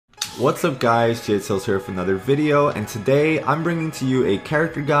What's up guys, JSills here for another video, and today I'm bringing to you a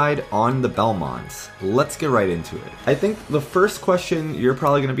character guide on the Belmonts. Let's get right into it. I think the first question you're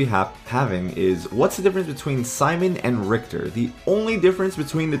probably going to be having is, what's the difference between Simon and Richter? The only difference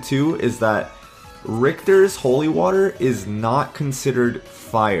between the two is that Richter's holy water is not considered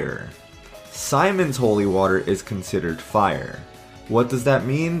fire. Simon's holy water is considered fire. What does that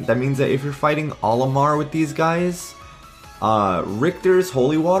mean? That means that if you're fighting Olimar with these guys, Richter's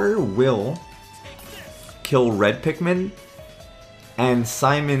holy water will kill red Pikmin, and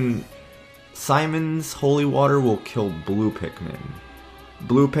Simon's holy water will kill blue Pikmin.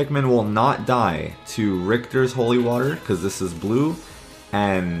 Blue Pikmin will not die to Richter's holy water because this is blue,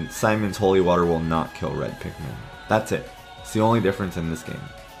 and Simon's holy water will not kill red Pikmin. That's it. It's the only difference in this game.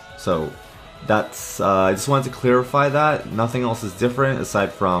 So that's I just wanted to clarify that. Nothing else is different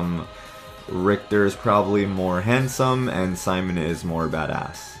aside from Richter is probably more handsome and Simon is more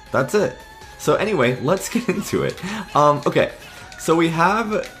badass. That's it. So anyway, let's get into it. Okay, so we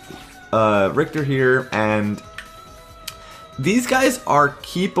have Richter here, and these guys are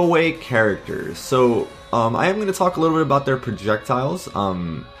keep away characters. So I am going to talk a little bit about their projectiles.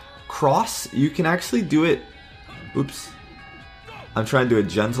 Cross, you can actually do it. Oops. I'm trying to do a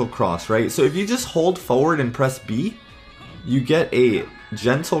gentle cross, right? So if you just hold forward and press B, you get a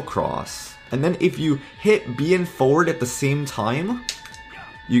gentle cross. And then if you hit B and forward at the same time,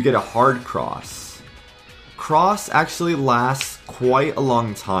 you get a hard cross. Cross actually lasts quite a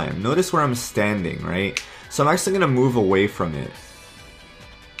long time. Notice where I'm standing, right? So I'm actually going to move away from it.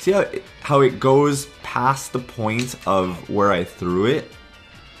 See how it goes past the point of where I threw it?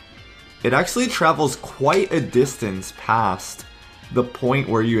 It actually travels quite a distance past the point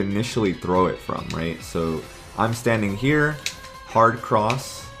where you initially throw it from, right? So I'm standing here, hard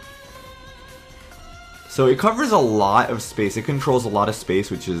cross. So it covers a lot of space. It controls a lot of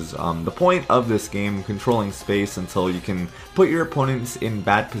space, which is the point of this game, controlling space until you can put your opponents in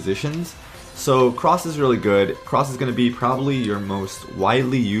bad positions. So cross is really good. Cross is going to be probably your most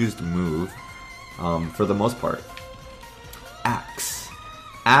widely used move for the most part. Axe.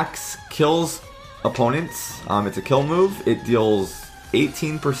 Axe kills opponents. It's a kill move. It deals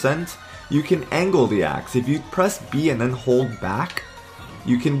 18%. You can angle the axe. If you press B and then hold back,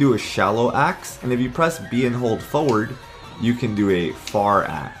 you can do a shallow axe, and if you press B and hold forward, you can do a far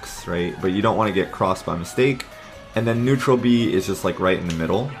axe, right? But you don't want to get crossed by mistake. And then neutral B is just like right in the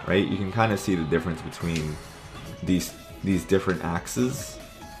middle, right? You can kind of see the difference between these different axes,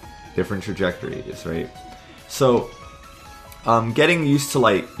 different trajectories, right? So getting used to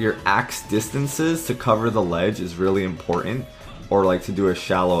like your axe distances to cover the ledge is really important, or like to do a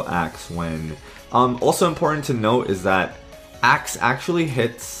shallow axe when. Also important to note is that axe actually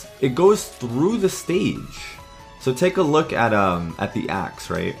hits, it goes through the stage. So take a look at the axe,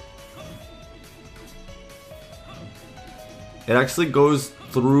 right? It actually goes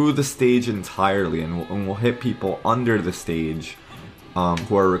through the stage entirely and will hit people under the stage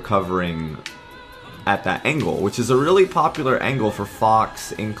who are recovering at that angle, which is a really popular angle for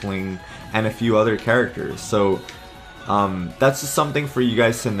Fox, Inkling, and a few other characters. So that's just something for you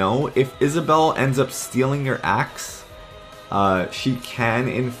guys to know. If Isabelle ends up stealing your axe, she can,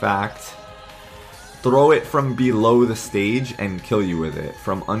 in fact, throw it from below the stage and kill you with it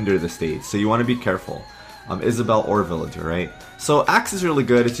from under the stage. So you want to be careful. Isabelle or Villager, right? So Axe is really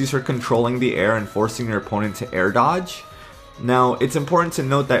good. It's used for controlling the air and forcing your opponent to air dodge. Now, it's important to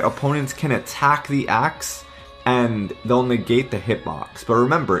note that opponents can attack the Axe and they'll negate the hitbox. But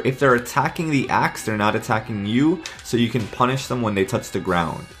remember, if they're attacking the Axe, they're not attacking you, so you can punish them when they touch the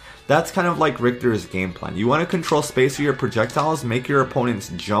ground. That's kind of like Richter's game plan. You want to control space with your projectiles, make your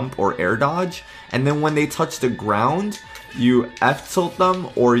opponents jump or air dodge, and then when they touch the ground, you F-tilt them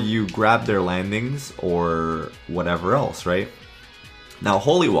or you grab their landings or whatever else, right? Now,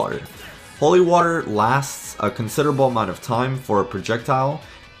 Holy Water. Holy Water lasts a considerable amount of time for a projectile.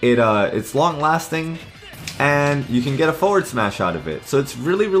 It's long lasting, and you can get a forward smash out of it. So it's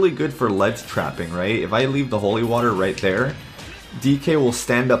really, really good for ledge trapping, right? If I leave the Holy Water right there, DK will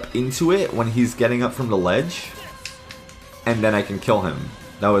stand up into it when he's getting up from the ledge, and then I can kill him.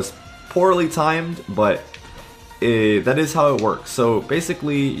 That was poorly timed, but that is how it works. So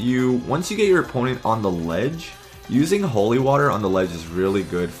basically, once you get your opponent on the ledge, using Holy Water on the ledge is really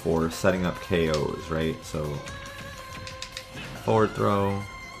good for setting up KOs, right? So forward throw,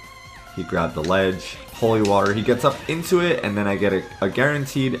 he grabbed the ledge, Holy Water, he gets up into it, and then I get a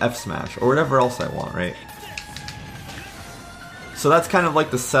guaranteed F smash, or whatever else I want, right? So that's kind of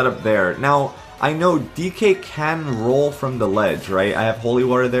like the setup there. Now, I know DK can roll from the ledge, right? I have Holy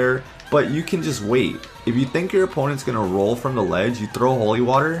Water there, but you can just wait. If you think your opponent's going to roll from the ledge, you throw Holy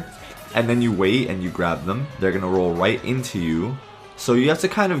Water, and then you wait and you grab them. They're gonna roll right into you. So you have to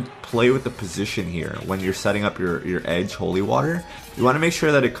kind of play with the position here when you're setting up your edge holy water. You want to make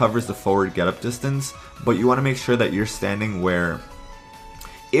sure that it covers the forward get up distance, but you want to make sure that you're standing where,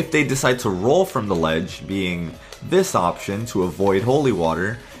 if they decide to roll from the ledge, being this option to avoid holy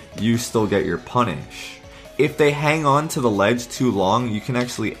water, you still get your punish. If they hang on to the ledge too long, you can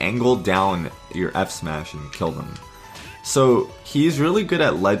actually angle down your F smash and kill them. So he's really good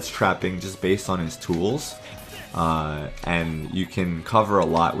at ledge trapping just based on his tools. And you can cover a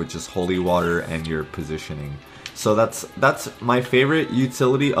lot with just holy water and your positioning. So that's my favorite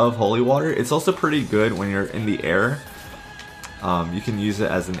utility of holy water. It's also pretty good when you're in the air. You can use it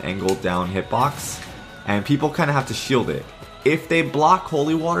as an angled down hitbox, and people kind of have to shield it. If they block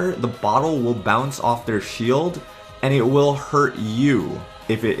holy water, the bottle will bounce off their shield and it will hurt you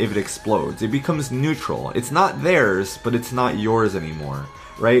if it explodes. It becomes neutral. It's not theirs, but it's not yours anymore.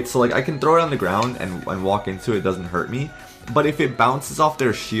 Right? So like I can throw it on the ground and walk into it, it doesn't hurt me. But if it bounces off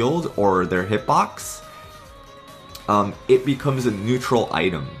their shield or their hitbox, it becomes a neutral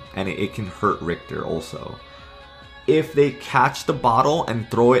item and it can hurt Richter also. If they catch the bottle and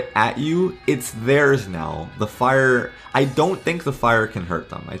throw it at you, it's theirs now. The fire, I don't think the fire can hurt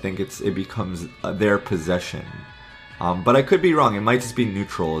them. I think it becomes their possession. But I could be wrong. It might just be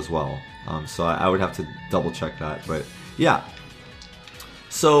neutral as well. So I would have to double check that. But yeah.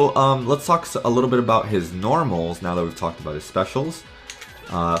 So let's talk a little bit about his normals now that we've talked about his specials.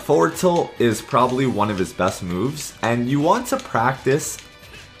 Forward tilt is probably one of his best moves, and you want to practice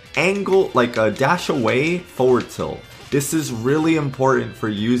angle, like a dash away forward tilt. This is really important for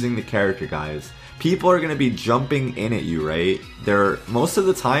using the character, guys. People are going to be jumping in at you, right? Most of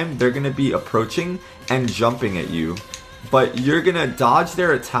the time they're going to be approaching and jumping at you, but you're going to dodge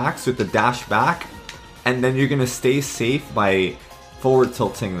their attacks with the dash back, and then you're going to stay safe by forward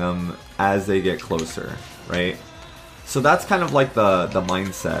tilting them as they get closer, right? So that's kind of like the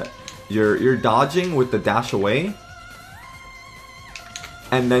mindset. You're dodging with the dash away,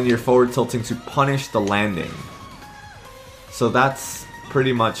 and then you're forward tilting to punish the landing. So that's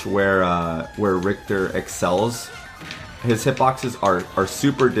pretty much where Richter excels. His hitboxes are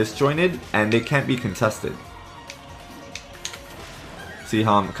super disjointed and they can't be contested. See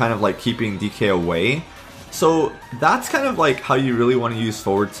how I'm kind of like keeping DK away? So that's kind of like how you really want to use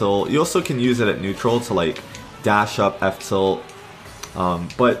forward tilt. You also can use it at neutral to like dash up F tilt.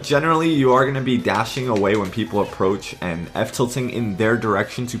 But generally you are going to be dashing away when people approach and F tilting in their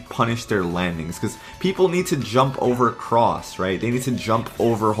direction to punish their landings. Because people need to jump over cross, right? They need to jump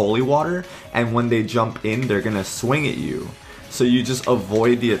over holy water, and when they jump in, they're going to swing at you. So you just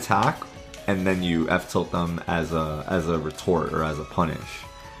avoid the attack and then you F tilt them as a retort or as a punish.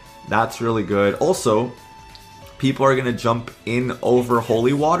 That's really good. Also, people are going to jump in over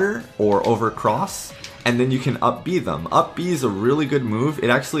holy water or over cross, and then you can up B them. Up B is a really good move. It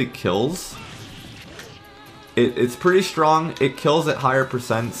actually kills. It's pretty strong. It kills at higher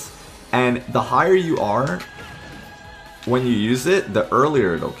percents, and the higher you are when you use it, the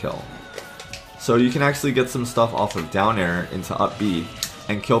earlier it'll kill. So you can actually get some stuff off of down air into up B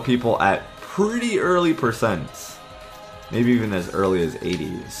and kill people at pretty early percents. Maybe even as early as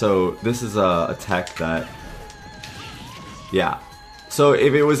 80. So this is a tech that, yeah. So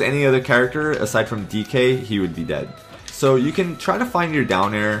if it was any other character aside from DK, he would be dead. So you can try to find your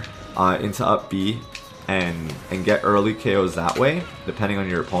down air into up B and get early KOs that way, depending on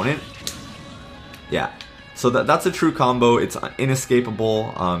your opponent. Yeah. So that's a true combo. It's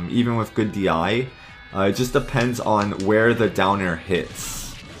inescapable, even with good DI. It just depends on where the down air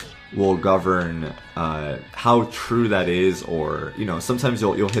hits will govern how true that is, or sometimes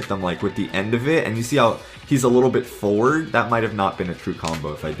you'll hit them like with the end of it, and you see how he's a little bit forward. That might have not been a true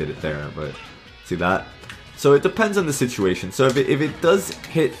combo if I did it there, but see that? So it depends on the situation. So if it does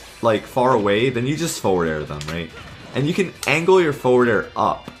hit like far away, then you just forward air them, right? And you can angle your forward air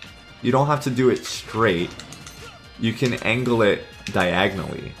up. You don't have to do it straight. You can angle it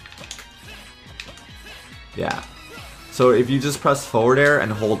diagonally. Yeah. So if you just press forward air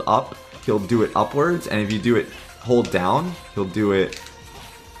and hold up, he'll do it upwards, and if you do it hold down, he'll do it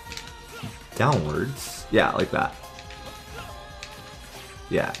downwards. Yeah, like that.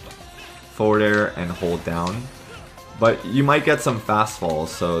 Yeah. Forward air and hold down. But you might get some fast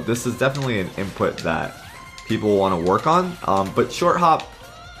falls, so this is definitely an input that people want to work on. But short hop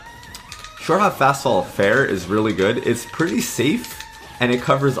fast fall fair is really good. It's pretty safe, and it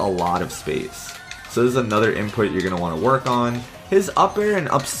covers a lot of space. So this is another input you're going to want to work on. His up air and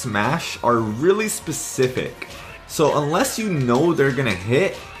up smash are really specific. So unless you know they're going to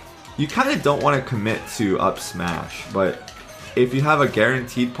hit, you kind of don't want to commit to up smash. But if you have a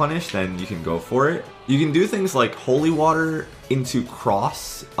guaranteed punish, then you can go for it. You can do things like Holy Water into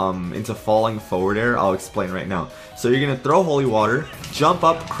cross, into falling forward air. I'll explain right now. So you're going to throw Holy Water, jump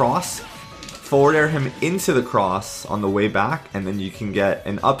up, cross, forward air him into the cross on the way back, and then you can get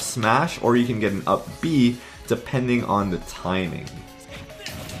an up smash or you can get an up B depending on the timing.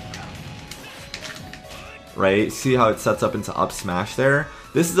 Right? See how it sets up into up smash there?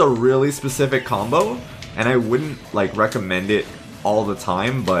 This is a really specific combo, and I wouldn't like recommend it all the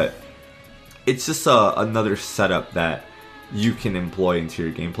time, but it's just another setup that you can employ into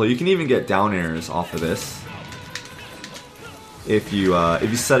your gameplay. You can even get down airs off of this if you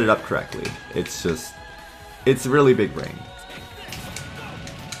set it up correctly. It's really big brain.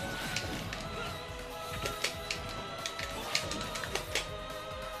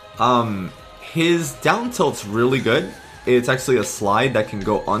 His down tilt's really good. It's actually a slide that can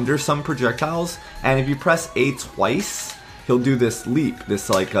go under some projectiles, and if you press A twice, he'll do this leap, this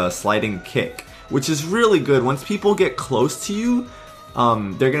like sliding kick, which is really good. Once people get close to you,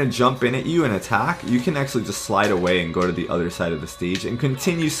 they're gonna jump in at you and attack. You can actually just slide away and go to the other side of the stage and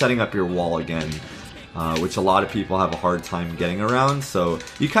continue setting up your wall again, which a lot of people have a hard time getting around. So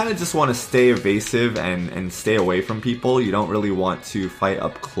you kind of just want to stay evasive and stay away from people. You don't really want to fight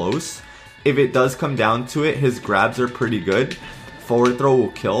up close. If it does come down to it, his grabs are pretty good. Forward throw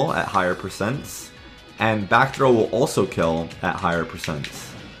will kill at higher percents, and back throw will also kill at higher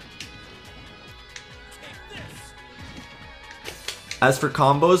percents. As for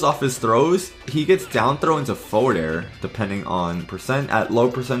combos off his throws, he gets down throw into forward air, depending on percent. At low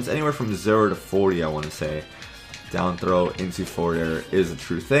percents, anywhere from 0 to 40, I want to say. Down throw into forward air is a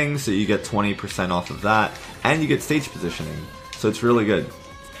true thing, so you get 20% off of that, and you get stage positioning. So it's really good.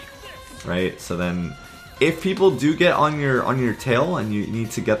 Right? So then, if people do get on your tail and you need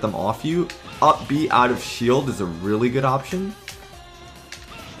to get them off you, up B out of shield is a really good option.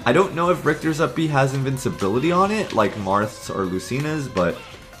 I don't know if Richter's up B has invincibility on it, like Marth's or Lucina's, but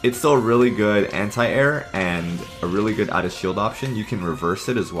it's still a really good anti-air and a really good out of shield option. You can reverse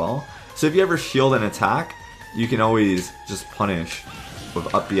it as well. So if you ever shield an attack, you can always just punish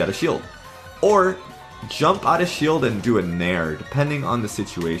with up B out of shield. Or jump out of shield and do a nair, depending on the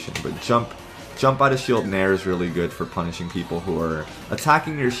situation. But jump out of shield nair is really good for punishing people who are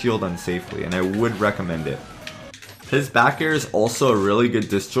attacking your shield unsafely, and I would recommend it. His back air is also a really good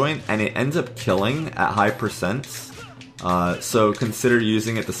disjoint, and it ends up killing at high percents. So consider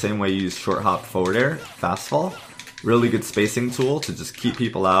using it the same way you use short hop forward air, fast fall. Really good spacing tool to just keep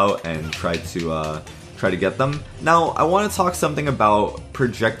people out and try to get them. Now, I want to talk something about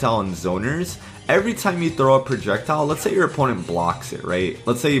projectile and zoners. Every time you throw a projectile, let's say your opponent blocks it, right?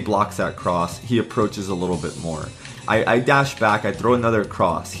 Let's say he blocks that cross, he approaches a little bit more. I dash back, I throw another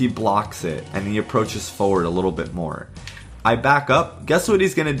cross, he blocks it, and he approaches forward a little bit more. I back up, guess what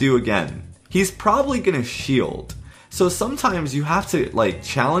he's gonna do again? He's probably gonna shield. So sometimes you have to like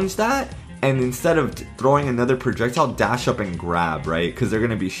challenge that, and instead of throwing another projectile, dash up and grab, right? Because they're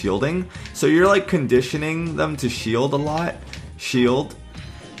gonna be shielding. So you're like conditioning them to shield a lot. Shield,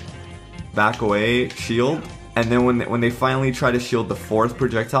 back away, shield, and then when they finally try to shield the fourth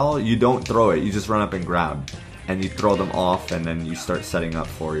projectile, you don't throw it, you just run up and grab, and you throw them off, and then you start setting up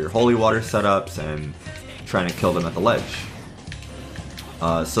for your holy water setups and trying to kill them at the ledge.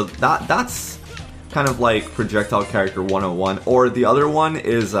 So that's kind of like projectile character 101. Or the other one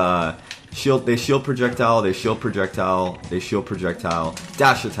is they shield projectile, they shield projectile, they shield projectile,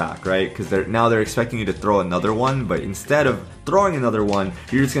 dash attack, right? Because they're expecting you to throw another one, but instead of throwing another one,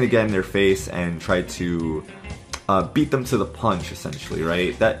 you're just gonna get in their face and try to beat them to the punch, essentially,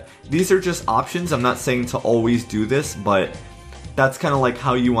 right? These are just options. I'm not saying to always do this, but that's kind of like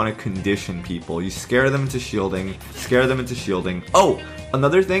how you want to condition people. You scare them into shielding, scare them into shielding. Oh,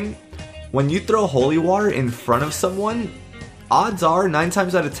 another thing, when you throw holy water in front of someone, odds are 9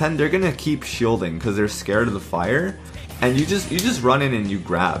 times out of 10 they're gonna keep shielding because they're scared of the fire, and you just run in and you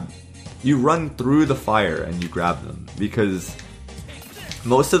grab. You run through the fire and you grab them, because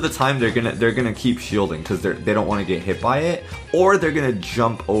most of the time they're gonna keep shielding because they don't want to get hit by it, or they're gonna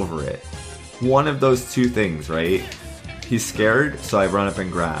jump over it. One of those two things, right? He's scared, so I run up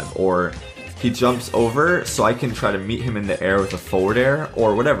and grab, or he jumps over, so I can try to meet him in the air with a forward air,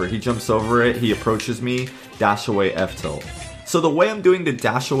 or whatever. He jumps over it, he approaches me, dash away F tilt. So the way I'm doing the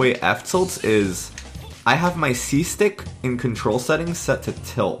dash away F tilts is I have my C stick in control settings set to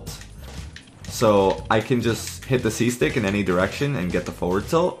tilt. So I can just hit the C stick in any direction and get the forward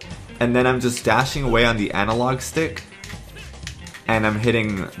tilt. And then I'm just dashing away on the analog stick, and I'm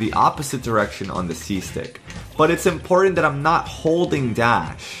hitting the opposite direction on the C stick. But it's important that I'm not holding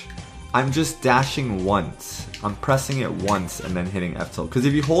dash. I'm just dashing once. I'm pressing it once and then hitting F tilt. Because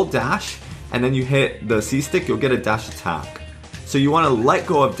if you hold dash and then you hit the C stick, you'll get a dash attack. So you want to let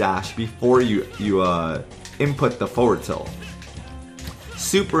go of dash before you input the forward tilt.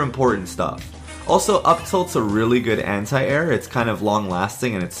 Super important stuff. Also, up tilt's a really good anti-air. It's kind of long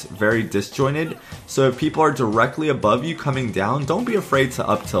lasting and it's very disjointed. So if people are directly above you coming down, don't be afraid to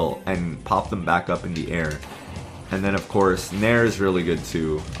up tilt and pop them back up in the air. And then of course, nair is really good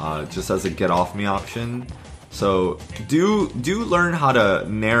too, just as a get off me option. So do learn how to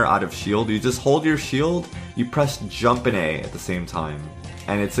nair out of shield. You just hold your shield, you press jump and A at the same time.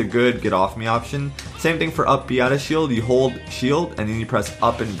 And it's a good get off me option. Same thing for up B out of shield. You hold shield and then you press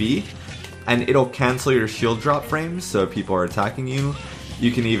up and B. And it'll cancel your shield drop frames, so if people are attacking you,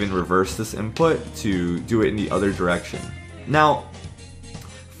 you can even reverse this input to do it in the other direction. Now,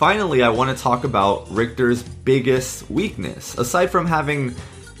 finally, I want to talk about Richter's biggest weakness. Aside from having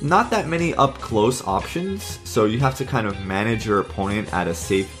not that many up close options, so you have to kind of manage your opponent at a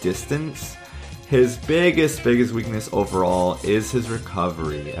safe distance, his biggest weakness overall is his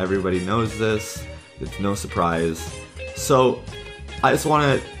recovery. Everybody knows this, it's no surprise. So, I just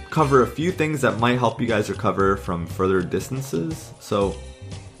want to cover a few things that might help you guys recover from further distances. So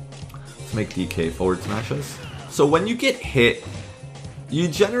let's make DK forward smashes. So when you get hit, you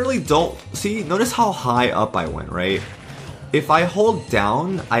generally don't see, notice how high up I went, right? If I hold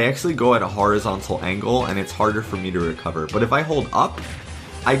down, I actually go at a horizontal angle and it's harder for me to recover. But if I hold up,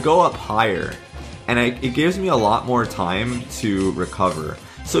 I go up higher and it gives me a lot more time to recover.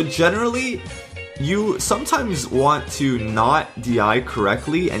 So generally, you sometimes want to not DI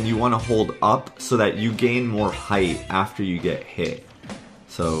correctly and you want to hold up so that you gain more height after you get hit.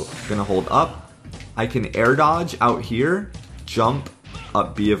 So I'm gonna hold up, I can air dodge out here, jump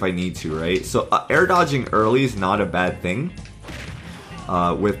up B if I need to, right? So air dodging early is not a bad thing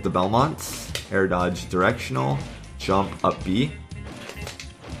with the Belmonts. Air dodge directional, jump up B.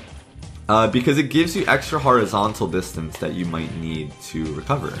 Because it gives you extra horizontal distance that you might need to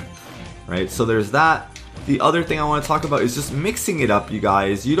recover. Right, so there's that. The other thing I want to talk about is just mixing it up, you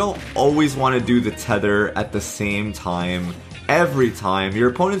guys. You don't always want to do the tether at the same time, every time. Your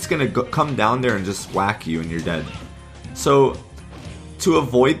opponent's going to come down there and just whack you and you're dead. So, to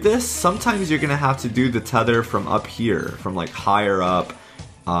avoid this, sometimes you're going to have to do the tether from up here, from like higher up,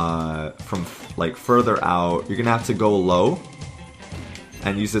 from like further out. You're going to have to go low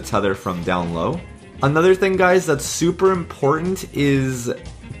and use the tether from down low. Another thing, guys, that's super important is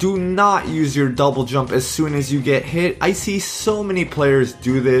do not use your double jump as soon as you get hit. I see so many players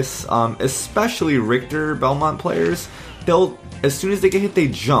do this, especially Richter Belmont players. They'll, as soon as they get hit, they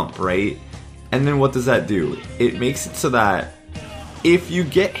jump, right? And then what does that do? It makes it so that if you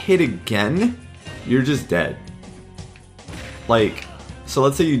get hit again, you're just dead. Like, so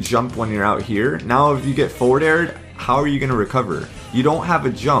let's say you jump when you're out here. Now if you get forward aired, how are you going to recover? You don't have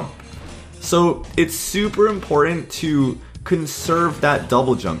a jump. So it's super important to conserve that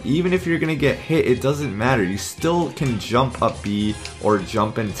double jump. Even if you're gonna get hit, it doesn't matter. You still can jump up B or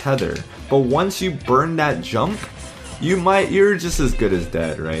jump and tether. But once you burn that jump, you're just as good as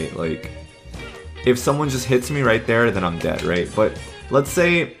dead, right? Like, if someone just hits me right there, then I'm dead, right? But let's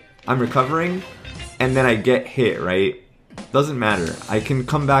say I'm recovering and then I get hit, right? Doesn't matter. I can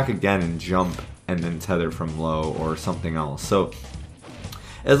come back again and jump and then tether from low or something else. So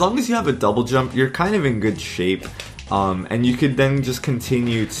as long as you have a double jump, you're kind of in good shape. And you could then just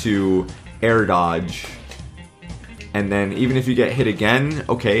continue to air dodge. And then even if you get hit again,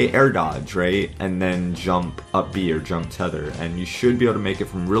 okay, air dodge, right? And then jump up B or jump tether. And you should be able to make it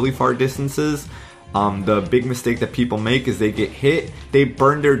from really far distances. The big mistake that people make is they get hit, they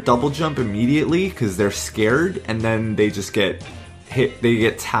burn their double jump immediately because they're scared. And then they just get hit, they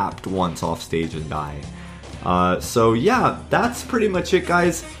get tapped once off stage and die. So yeah, that's pretty much it,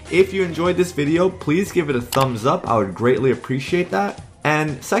 guys. If you enjoyed this video, please give it a thumbs up. I would greatly appreciate that.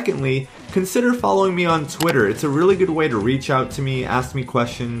 And secondly, consider following me on Twitter. It's a really good way to reach out to me, ask me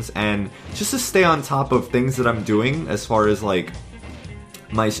questions, and just to stay on top of things that I'm doing as far as like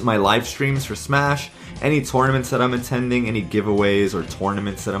my live streams for Smash, any tournaments that I'm attending, any giveaways or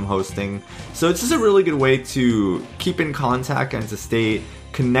tournaments that I'm hosting. So it's just a really good way to keep in contact and to stay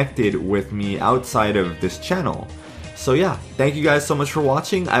connected with me outside of this channel. So yeah, thank you guys so much for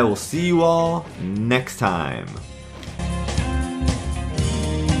watching. I will see you all next time.